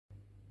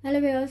Hello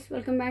viewers,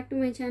 welcome back to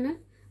my channel.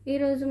 ఈ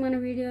రోజు మన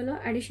వీడియోలో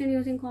addition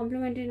using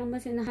complementary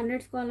numbers in the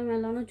hundreds column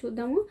ఎలానో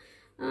చూద్దాము.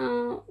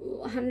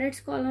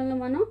 హండ్రెడ్స్ కాలమ్లో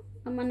మనం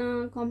మన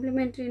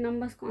కాంప్లిమెంటరీ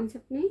నంబర్స్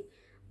కాన్సెప్ట్ని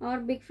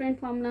ఆర్ బిగ్ ఫ్రెండ్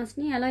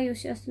ఫార్ములాస్ని ఎలా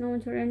యూజ్ చేస్తున్నామో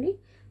చూడండి.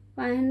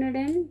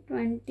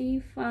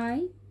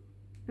 525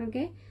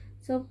 ఓకే.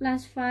 సో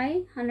ప్లస్ 5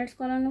 హండ్రెడ్స్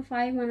కాలంలో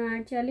 5 మనం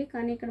యాడ్ చేయాలి,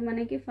 కానీ ఇక్కడ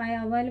మనకి 5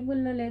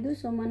 అవైలబుల్లో లేదు.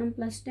 సో మనం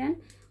 +10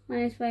 -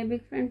 5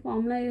 బిగ్ ఫ్రెండ్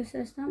ఫార్ములా యూజ్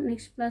చేస్తాం.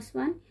 నెక్స్ట్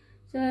 +1.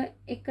 సో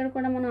ఇక్కడ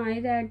కూడా మనం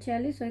 5 యాడ్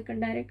చేయాలి. సో ఇక్కడ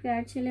డైరెక్ట్గా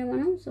యాడ్ చేయలేము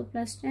మనం. సో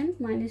 +10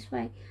 -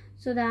 5.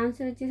 సో ద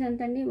ఆన్సర్ వచ్చేసి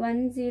ఎంతండి?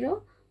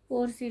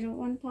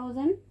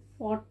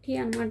 1040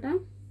 అనమాట.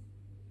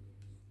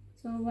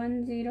 సో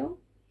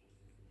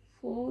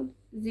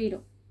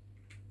 1040.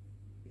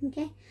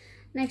 ఓకే.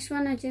 నెక్స్ట్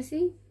వన్ వచ్చేసి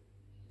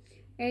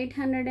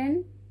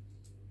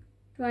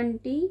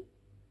 820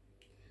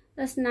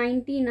 +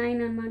 99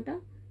 అనమాట.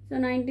 సో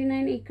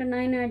 99 ఇక్కడ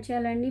 9 యాడ్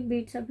చేయాలండి,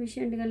 బీట్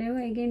సఫిషియెంట్గా లేవు.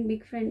 అగైన్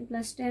బిగ్ ఫ్రెండ్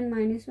 +10 -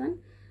 1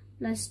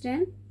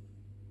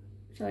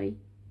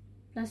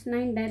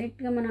 +9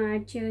 డైరెక్ట్గా మనం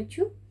యాడ్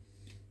చేయవచ్చు.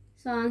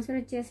 సో ఆన్సర్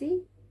వచ్చేసి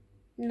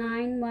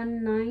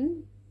 919.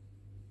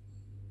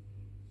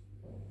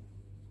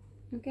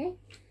 ఓకే.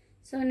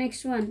 So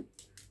next one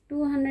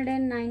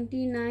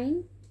 299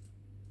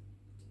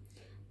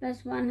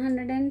 +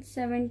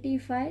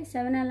 175.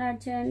 7 ఎలా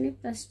యాడ్ చేయాలి?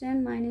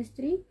 +10 -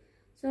 3.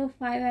 సో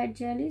 5 యాడ్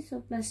చేయాలి. సో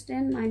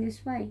 +10 -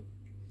 5.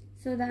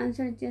 సో ద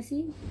ఆన్సర్ వచ్చేసి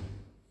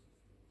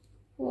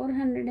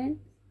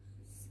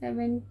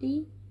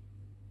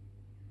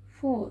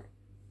 474.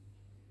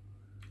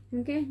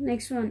 ఓకే.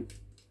 Next one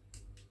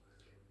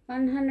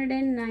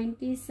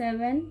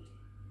 197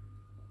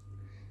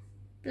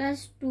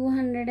 +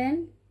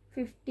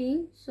 215.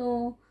 సో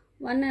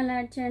 1 ఎలా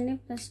యాడ్ చేయండి?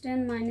 +10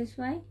 -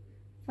 5.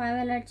 5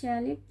 ఎలా యాడ్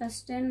చేయాలి?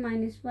 +10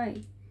 - 5.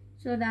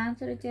 సో ద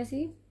ఆన్సర్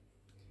వచ్చేసి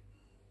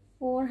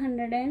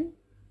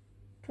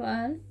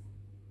 412.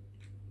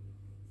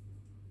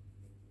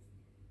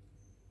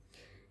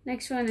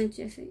 నెక్స్ట్ వన్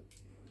వచ్చేసి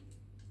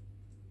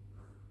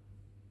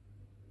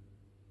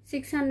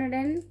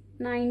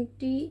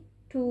 692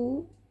 +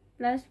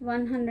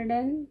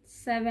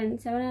 107.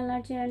 7 ఎలా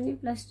యాడ్ చేయాలి?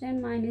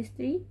 +10 -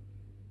 3.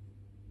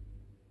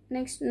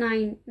 నెక్స్ట్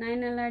 9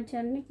 ఎలా యాడ్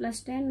చేయాలి?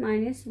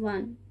 +10 -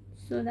 1.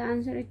 సో ద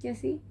ఆన్సర్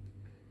వచ్చేసి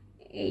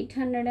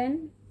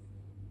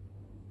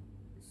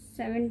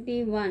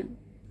 871.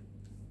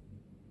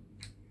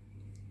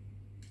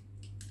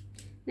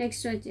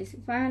 నెక్స్ట్ వచ్చేసి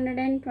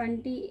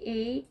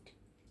 528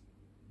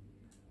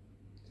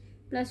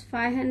 +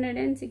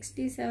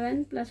 567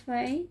 +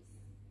 5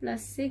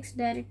 + 6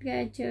 డైరెక్ట్గా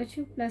యాడ్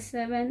చేయవచ్చు.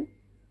 +7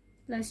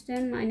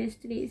 +10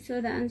 - 3. సో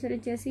ద ఆన్సర్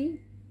వచ్చేసి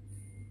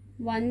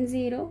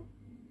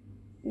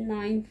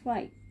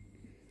 1095.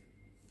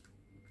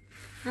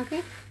 ఓకే.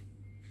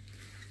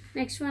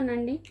 నెక్స్ట్ వన్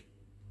అండి,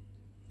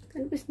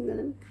 కనిపిస్తుంది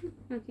కదా?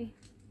 Okay.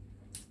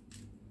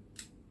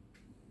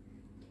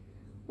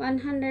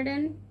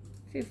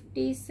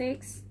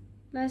 156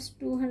 +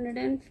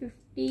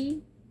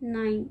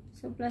 259.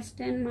 So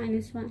 +10 -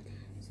 1.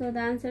 So the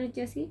answer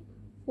వచ్చేసి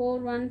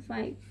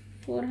 415.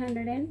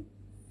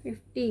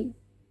 415.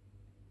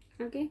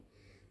 ఓకే.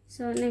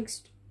 సో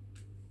నెక్స్ట్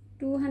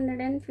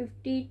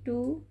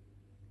 252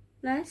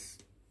 +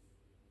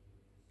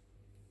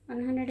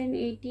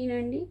 118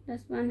 అండి,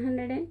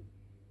 +118.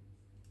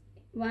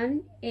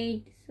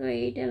 సో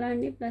 8 ఎలా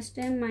అండి?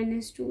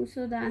 +10 - 2. సో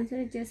ద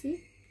ఆన్సర్ వచ్చేసి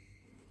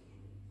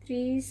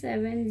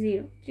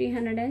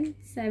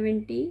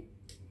 370.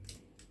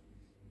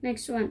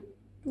 Next one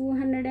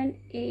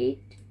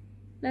 208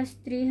 +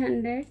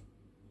 300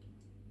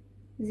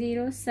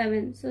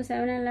 07. సో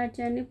 7 ఎలా యాడ్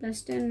చేయండి?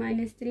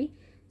 +10 - 3.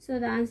 సో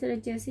ద ఆన్సర్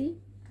వచ్చేసి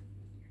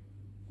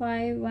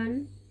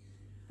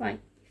 515.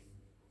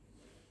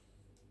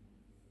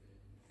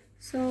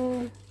 So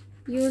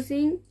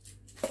using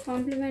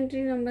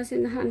complementary numbers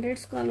in the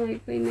hundreds కాలం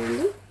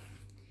అయిపోయిందండి.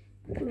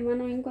 ఇప్పుడు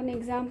మనం ఇంకొన్ని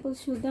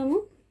ఎగ్జాంపుల్స్ చూద్దాము.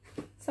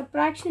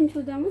 సబ్ట్రాక్షన్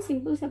చూద్దాము.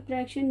 Simple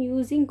subtraction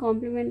using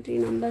complementary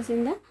numbers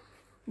in the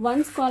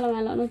ones కాలం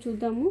ఎలానో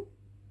చూద్దాము.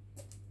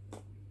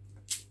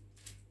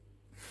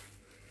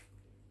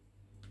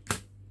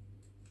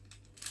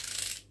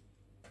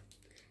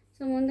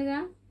 సో ముందుగా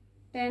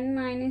 10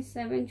 -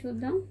 7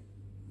 చూద్దాం.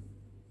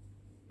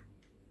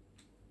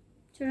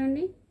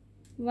 చూడండి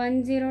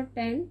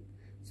 1010.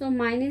 సో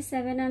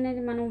 -7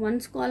 అనేది మనం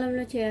వన్స్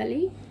కాలంలో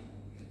చేయాలి,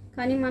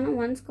 కానీ మనం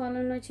వన్స్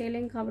కాలంలో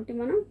చేయలేం కాబట్టి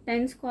మనం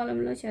టెన్స్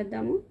కాలంలో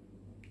చేద్దాము.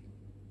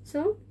 సో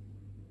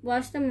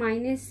వాట్స్ ద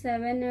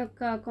 -7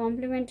 యొక్క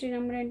కాంప్లిమెంటరీ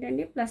నెంబర్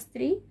ఏంటండి?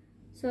 +3.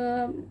 సో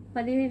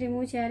 10ని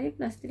రిమూవ్ చేయాలి,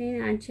 +3ని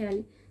యాడ్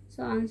చేయాలి. సో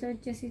ఆన్సర్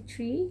వచ్చేసి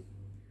 3.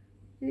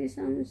 ఇది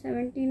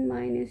 17 -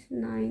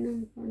 9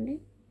 అనుకోండి.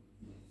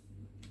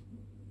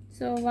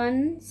 సో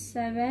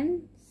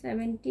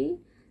 1717.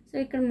 సో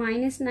ఇక్కడ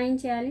 -9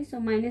 చేయాలి. సో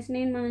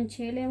 -9 మనం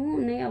చేయలేము,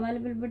 ఉన్నాయి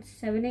అవైలబుల్ బట్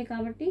 7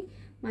 కాబట్టి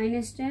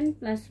 -10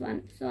 + 1.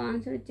 సో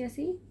ఆన్సర్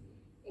వచ్చేసి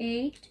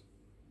 8.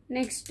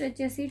 నెక్స్ట్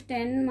వచ్చేసి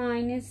 10 -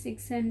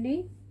 6 అండి.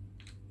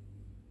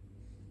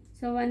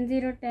 సో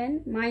 1010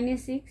 -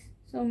 6.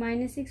 సో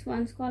 -6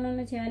 వన్స్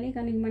కాలంలో చేయాలి,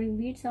 కానీ మనకి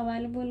బీట్స్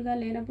అవైలబుల్గా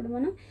లేనప్పుడు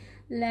మనం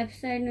లెఫ్ట్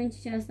సైడ్ నుంచి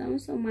చేస్తాము.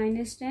 సో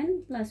 -10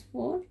 +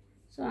 4,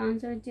 సో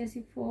ఆన్సర్ వచ్చేసి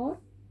 4.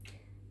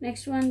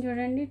 నెక్స్ట్ వన్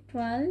చూడండి,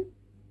 12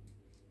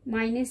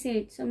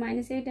 -8. సో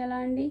 -8 ఎలా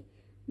అండి,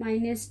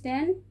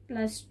 -10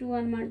 + 2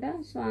 అనమాట.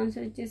 సో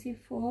ఆన్సర్ వచ్చేసి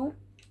 4.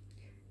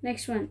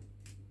 Next one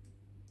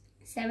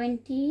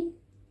 17.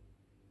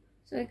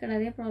 సో ఇక్కడ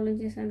అదే ప్రాబ్లం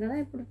చేశాను కదా,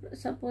 ఇప్పుడు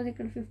సపోజ్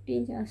ఇక్కడ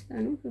 15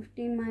 చేస్తాను.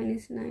 15 -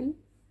 9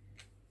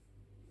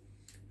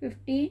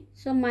 50.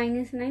 సో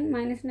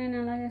 -9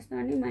 ఎలా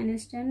చేస్తామండి,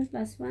 -10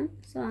 + 1.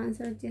 సో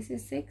ఆన్సర్ వచ్చేసి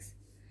 6.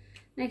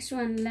 నెక్స్ట్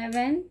వన్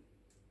 11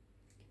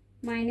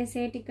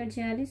 -8 ఇక్కడ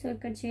చేయాలి, సో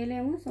ఇక్కడ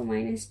చేయలేము. సో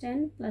 -10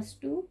 +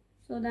 2,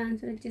 సో ద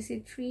ఆన్సర్ వచ్చేసి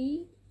 3.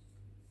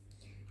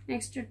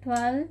 నెక్స్ట్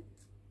 12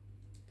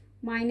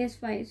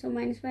 -5. సో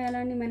 -5 ఎలా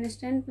అండి,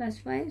 -10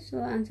 + 5, సో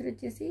ఆన్సర్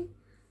వచ్చేసి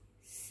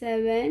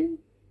 7.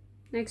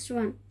 నెక్స్ట్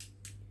వన్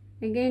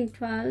అగైన్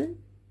 12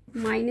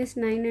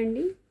 -9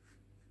 అండి.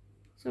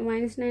 సో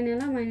 -9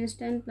 ఎలా,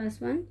 -10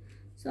 + 1,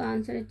 సో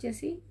ఆన్సర్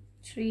వచ్చేసి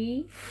 3.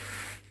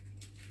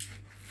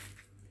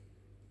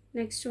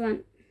 Next one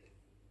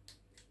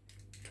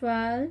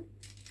 12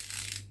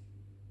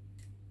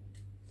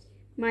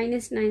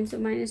 -9. So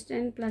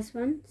 -10 +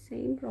 1,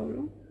 same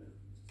problem.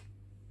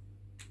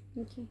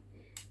 Okay.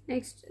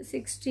 Next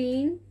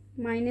 16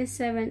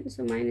 -7.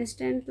 So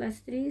 -10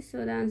 + 3, so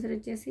the answer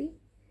వచ్చేసి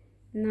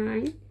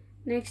 9.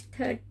 నెక్స్ట్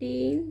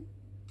 13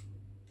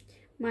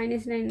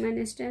 -9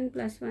 -10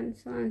 + 1,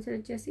 సో ఆన్సర్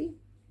వచ్చేసి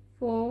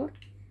 4.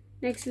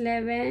 నెక్స్ట్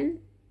 11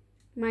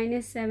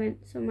 -7.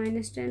 సో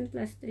 -10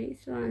 + 3,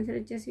 సో ఆన్సర్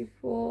వచ్చేసి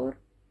 4.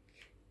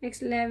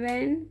 నెక్స్ట్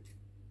 11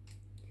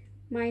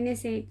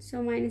 -8. సో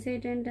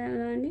 -8 అంటే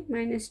ఎలా అండి,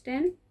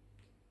 -10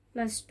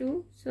 + 2,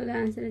 సో ద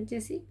ఆన్సర్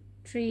వచ్చేసి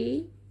 3.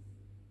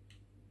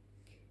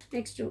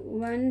 నెక్స్ట్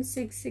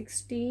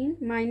 16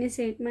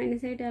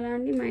 -8 ఎలా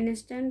అండి,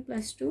 -10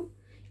 + 2,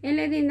 ఏం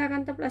లేదు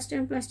ఇందాకంతా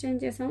 +10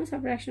 చేసాము,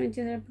 సబ్ట్రాక్షన్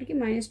వచ్చేటప్పటికి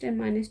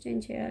 -10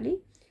 చేయాలి.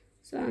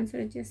 సో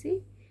ఆన్సర్ వచ్చేసి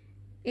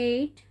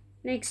 8.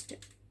 నెక్స్ట్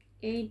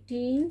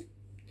 18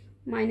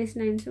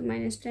 -9. సో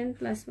 -10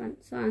 + 1,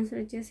 సో ఆన్సర్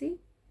వచ్చేసి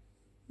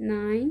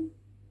 9.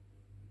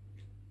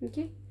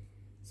 ఓకే.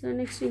 సో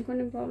నెక్స్ట్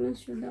ఇంకొన్ని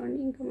ప్రాబ్లమ్స్ చూద్దామండి,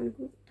 ఇంకా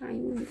మనకు టైం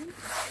ఉంది.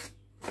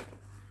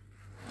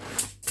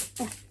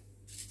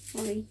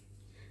 Sorry,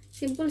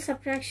 simple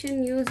subtraction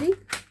using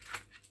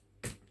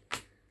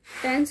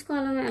tense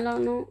కాలం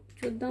ఎలానో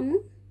చూద్దాము.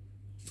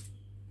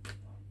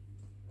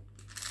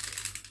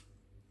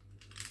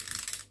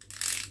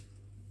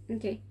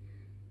 Okay.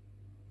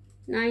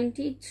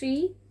 93.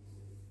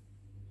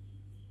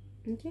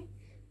 Okay.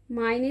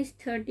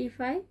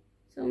 -35.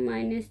 So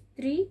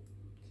 -3.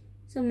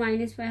 So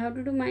 -5. How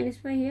to do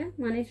 -5 here?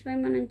 -5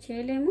 మనం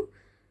చేయలేము.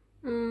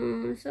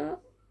 సో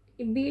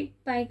ఈ బీట్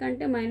పై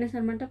కంటే మైనస్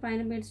అనమాట,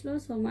 పైన బీట్స్లో.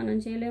 సో మనం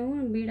చేయలేము,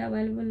 బీట్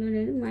అవైలబుల్లో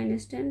లేదు.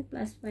 -10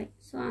 + 5,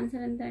 సో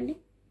ఆన్సర్ ఎంత అండి,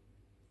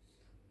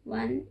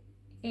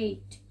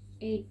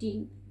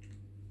 18.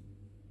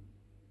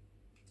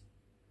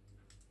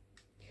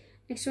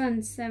 Next one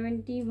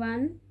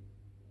 71.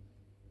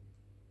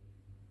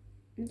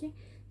 Okay.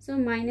 So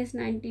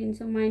 -19.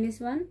 So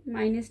 -1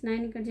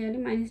 -9 ఇక్కడ చేయాలి,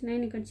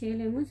 -9 ఇక్కడ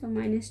చేయలేము. సో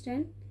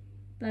 -10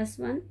 +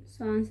 1, సో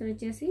ఆన్సర్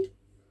వచ్చేసి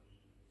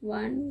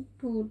 1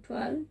 2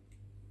 12.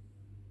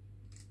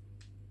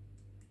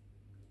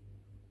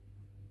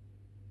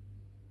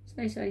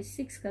 సారీ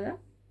 6 కదా.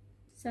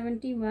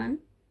 71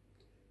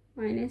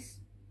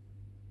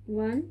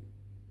 -1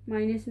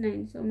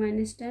 -9. సో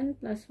 -10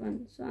 + 1,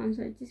 సో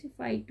ఆన్సర్ వచ్చేసి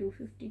 5 2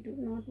 52,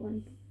 not 1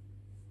 2.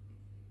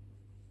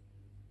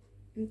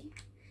 Okay.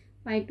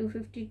 5 2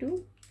 52.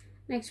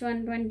 Next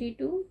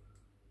 122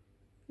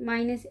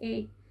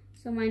 -8.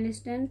 So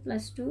 -10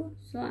 + 2,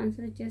 so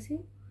answer వచ్చేసి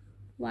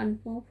 1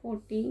 4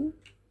 14.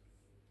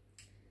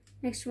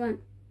 నెక్స్ట్ 1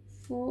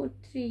 4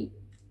 3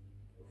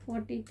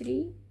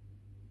 43.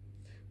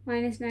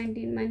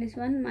 -19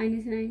 -1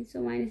 -9. సో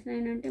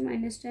 -9 అంటే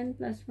 -10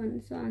 + 1,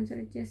 సో ఆన్సర్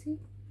వచ్చేసి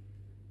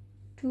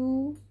 2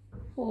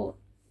 4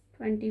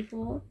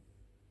 24.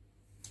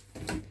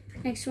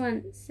 నెక్స్ట్ వన్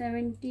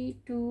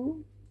 72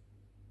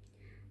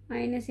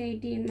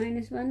 -18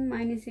 -1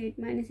 -8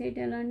 -8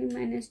 ఎలా అండి,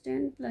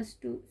 -10 +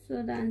 2, సో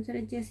ద ఆన్సర్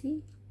వచ్చేసి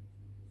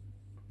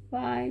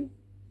 5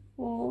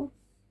 4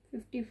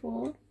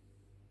 54.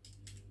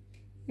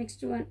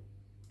 Next one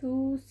 2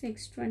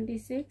 6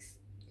 26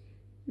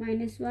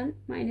 -1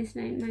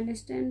 -9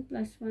 -10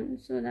 + 1,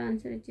 so the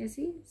answer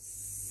వచ్చేసి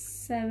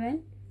 7.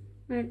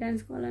 మన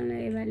టెన్స్ కాలంలో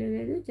ఏ వాల్యూ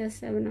లేదు, జస్ట్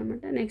 7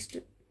 అనమాట. నెక్స్ట్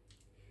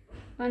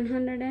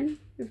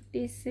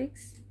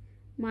 156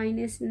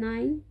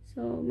 -9.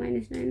 సో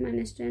 -9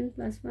 -10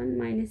 + 1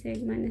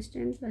 -8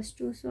 -10 +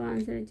 2, సో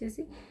ఆన్సర్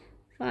వచ్చేసి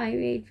 5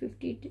 8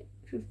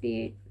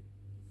 58.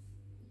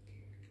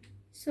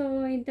 సో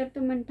ఇంతటితో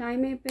మన టైం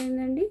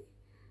అయిపోయిందండి.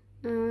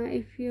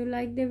 If you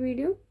like the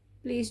video,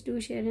 please do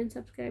share and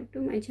subscribe to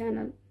my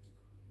channel.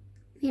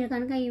 మీరు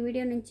కనుక ఈ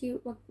వీడియో నుంచి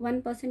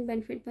 1%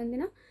 బెనిఫిట్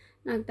పొందినా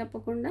నాకు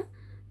తప్పకుండా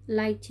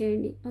లైక్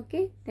చేయండి. Okay,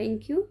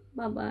 thank you,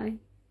 bye.